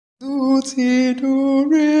ti, do,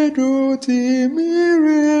 re, do, ti, mi,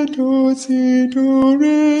 re, do, ti, do,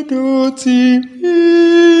 re, do, ti,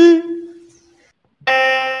 mi.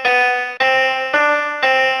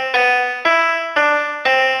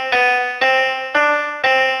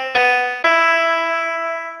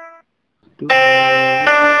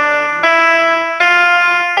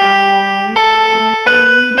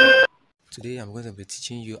 Today I'm going to be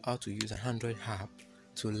teaching you how to use an Android app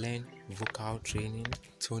to learn vocal training,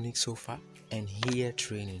 tonic solfa, and ear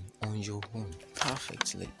training on your own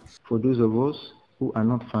perfectly. For those of us who are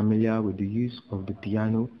not familiar with the use of the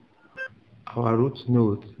piano, our root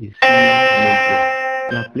note is C major.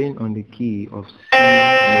 We are playing on the key of C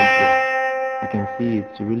major. You can see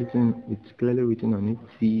it's clearly written on it,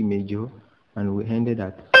 C major, and we ended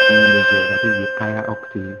at C major, that is the higher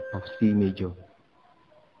octave of C major.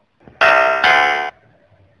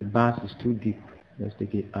 The bass is too deep. Let's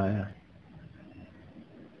take it higher.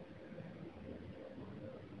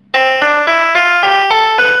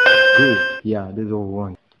 Good. Yeah, this is all we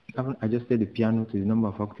want. I haven't adjusted the piano to the number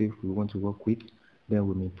of octaves we want to work with, then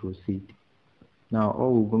we may proceed. Now,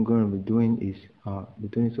 all we're going to be doing is the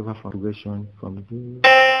tonic solfa progression from do,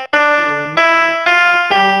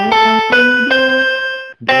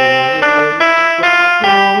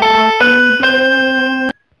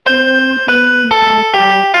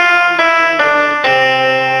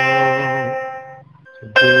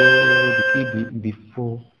 the key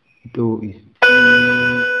before do is T,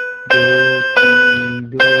 do, T,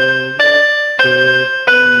 do, do,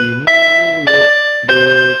 T, mi, re, do,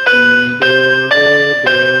 T, do, re,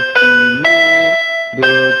 do, T, mi, do,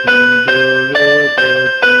 T, do, re, do,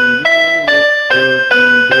 T, mi, do, T,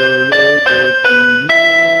 do, re, do, T, mi.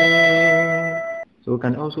 So we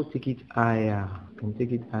can also take it higher.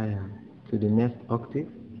 To the next octave.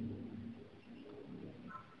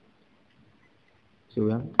 So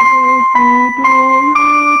we have the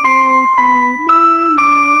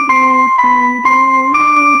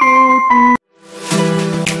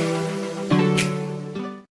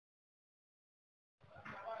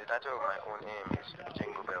title of my own aim is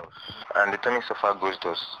Jingle Bells, and the tonic solfa goes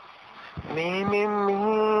thus: mi mi mi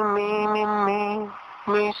mi mi mi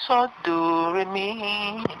mi so do re mi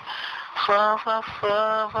fa fa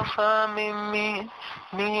fa fa fa mi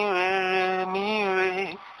re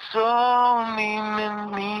so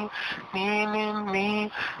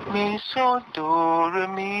mi so do re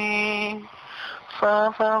mi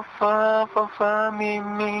fa fa fa fa fa mi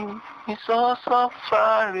so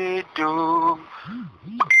fa re do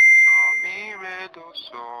mi re do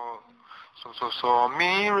so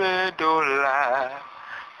mi re do la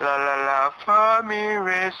la fa mi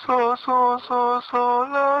re so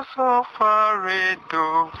la so fa re do.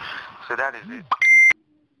 So that is it.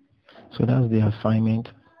 So that's the assignment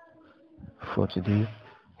for today.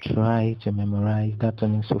 Try to memorize that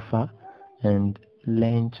tonic solfa and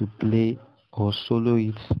learn to play or solo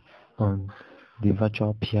it on the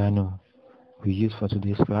virtual piano we use for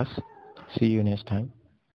today's class. See you next time.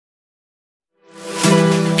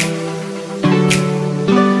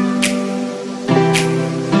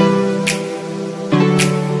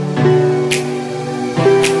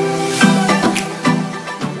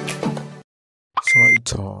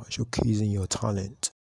 Solita, showcasing your talent.